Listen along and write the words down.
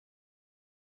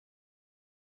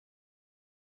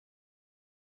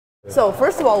So,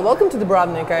 first of all, welcome to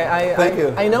Dubrovnik. Thank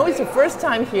you. I know it's your first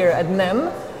time here at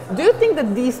NEM. Do you think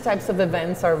that these types of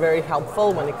events are very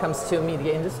helpful when it comes to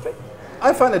media industry?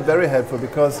 I find it very helpful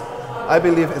because I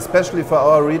believe, especially for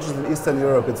our regions in Eastern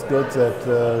Europe, it's good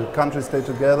that countries stay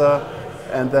together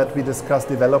and that we discuss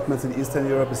developments in Eastern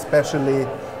Europe, especially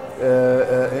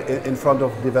in front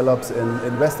of develops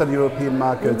in Western European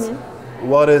markets. Mm-hmm.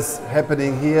 What is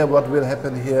happening here, what will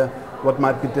happen here, what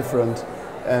might be different.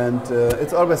 And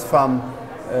it's always fun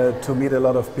to meet a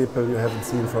lot of people you haven't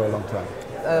seen for a long time.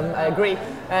 I agree.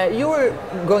 You were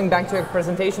going back to your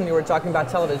presentation, you were talking about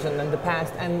television in the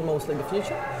past and mostly the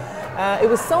future. It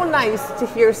was so nice to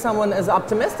hear someone as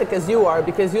optimistic as you are,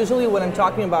 because usually when I'm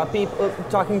talking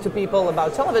to people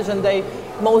about television, they,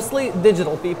 mostly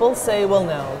digital people, say, well,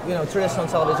 no, traditional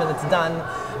television, it's done.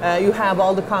 You have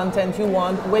all the content you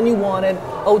want, when you want it,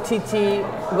 OTT,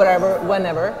 whatever,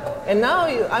 whenever. And now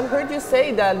I've heard you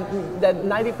say that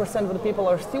 90% of the people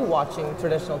are still watching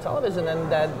traditional television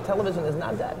and that television is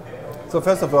not dead. So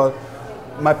first of all,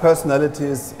 my personality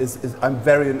is I'm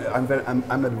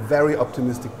a very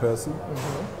optimistic person.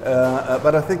 Mm-hmm.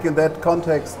 But I think in that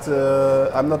context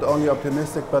I'm not only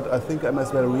optimistic, but I think I'm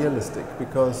as well realistic,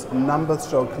 because numbers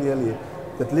show clearly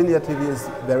that linear TV is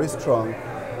very strong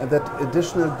and that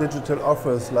additional digital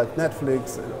offers like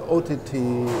Netflix, OTT,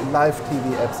 live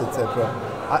TV apps, etc.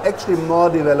 are actually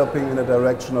more developing in the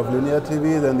direction of linear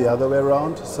TV than the other way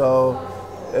around. So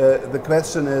the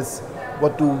question is,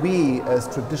 what do we as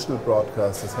traditional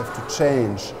broadcasters have to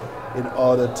change in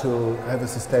order to have a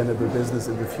sustainable business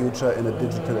in the future in a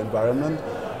digital environment?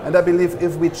 And I believe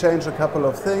if we change a couple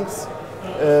of things,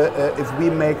 if we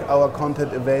make our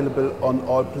content available on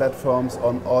all platforms,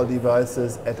 on all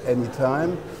devices at any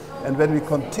time, and when we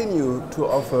continue to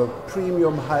offer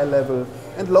premium, high level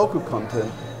and local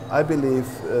content, I believe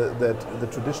that the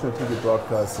traditional TV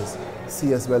broadcasters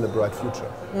see as well a bright future.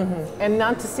 Mm-hmm. And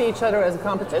not to see each other as a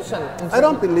competition. I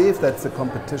don't believe that's a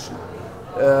competition.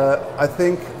 I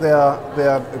think they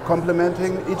are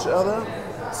complementing each other.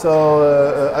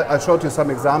 So I showed you some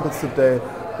examples today.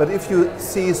 But if you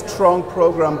see strong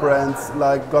program brands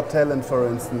like Got Talent, for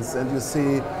instance, and you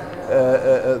see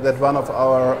that one of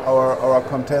our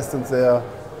contestants there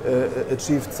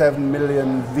achieved 7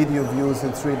 million video views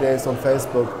in 3 days on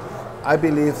Facebook, I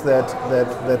believe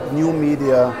that new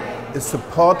media is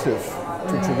supportive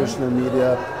to traditional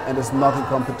media and is not in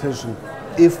competition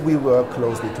if we work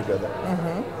closely together.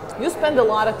 Mm-hmm. You spend a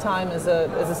lot of time as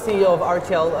a CEO of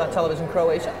RTL Television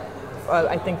Croatia.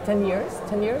 I think 10 years?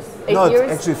 8 years? No,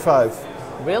 it's actually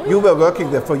 5. Really? You were working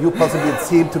there, for you possibly it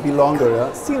seemed to be longer,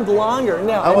 yeah? Seemed longer,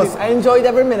 no. I enjoyed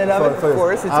every minute of it, of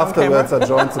course. It's afterwards on I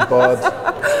joined the board.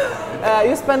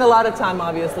 You spend a lot of time,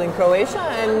 obviously, in Croatia,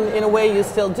 and in a way you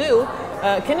still do.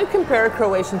 Can you compare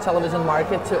Croatian television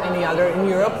market to any other in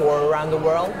Europe or around the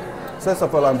world? First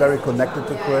of all, I'm very connected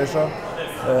to Croatia,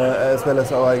 as well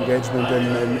as our engagement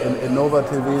in Nova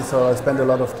TV, so I spend a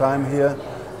lot of time here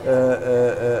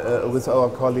with our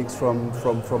colleagues from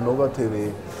Nova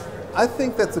TV. I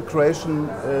think that the Croatian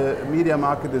media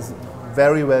market is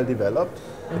very well developed.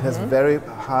 Mm-hmm. It has very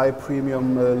high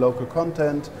premium local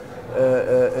content.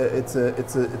 It's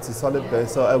a solid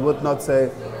base. So I would not say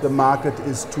the market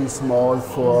is too small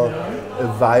for a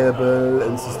viable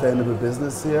and sustainable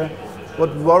business here.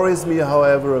 What worries me,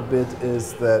 however, a bit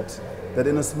is that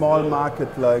in a small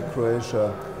market like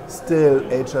Croatia, still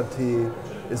HRT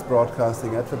is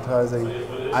broadcasting advertising.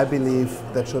 I believe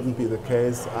that shouldn't be the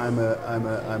case. I'm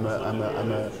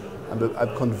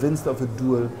convinced of a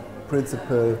dual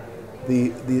principle.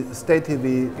 The state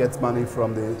TV gets money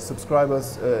from the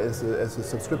subscribers as a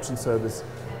subscription service,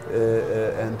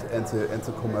 and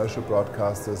the commercial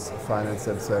broadcasters finance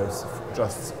themselves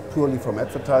just purely from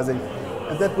advertising.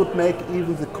 And that would make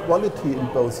even the quality in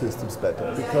both systems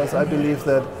better, because I believe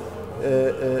that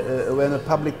when a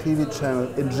public TV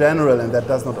channel in general, and that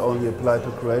does not only apply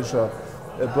to Croatia,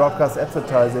 broadcast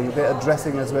advertising, they're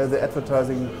addressing as well the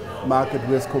advertising market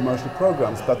with commercial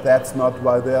programs, but that's not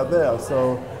why they are there.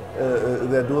 So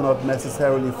they do not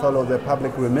necessarily follow their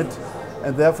public remit,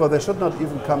 and therefore they should not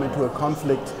even come into a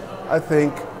conflict. I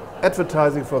think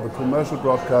advertising for the commercial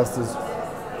broadcasters,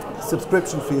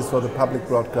 subscription fees for the public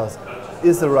broadcast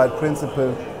is the right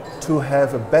principle to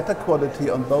have a better quality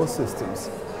on both systems,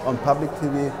 on public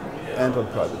TV and on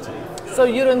private TV. So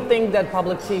you don't think that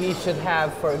public TV should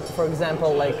have, for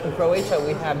example, like in Croatia,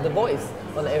 we have The Voice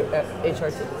on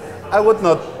HRT? I would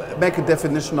not make a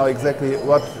definition of exactly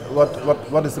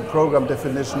what is the program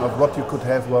definition of what you could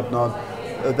have, what not.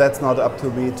 That's not up to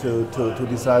me to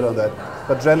decide on that.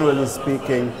 But generally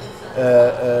speaking,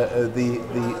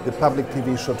 the public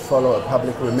TV should follow a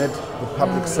public remit, the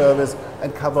public service,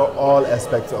 and cover all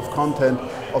aspects of content.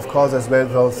 Of course, as well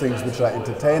those things which are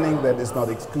entertaining, that is not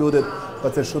excluded,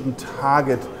 but they shouldn't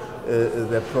target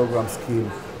their program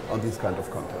scheme on this kind of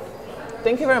content.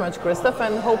 Thank you very much, Christoph,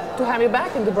 and hope to have you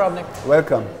back in Dubrovnik.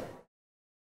 Welcome.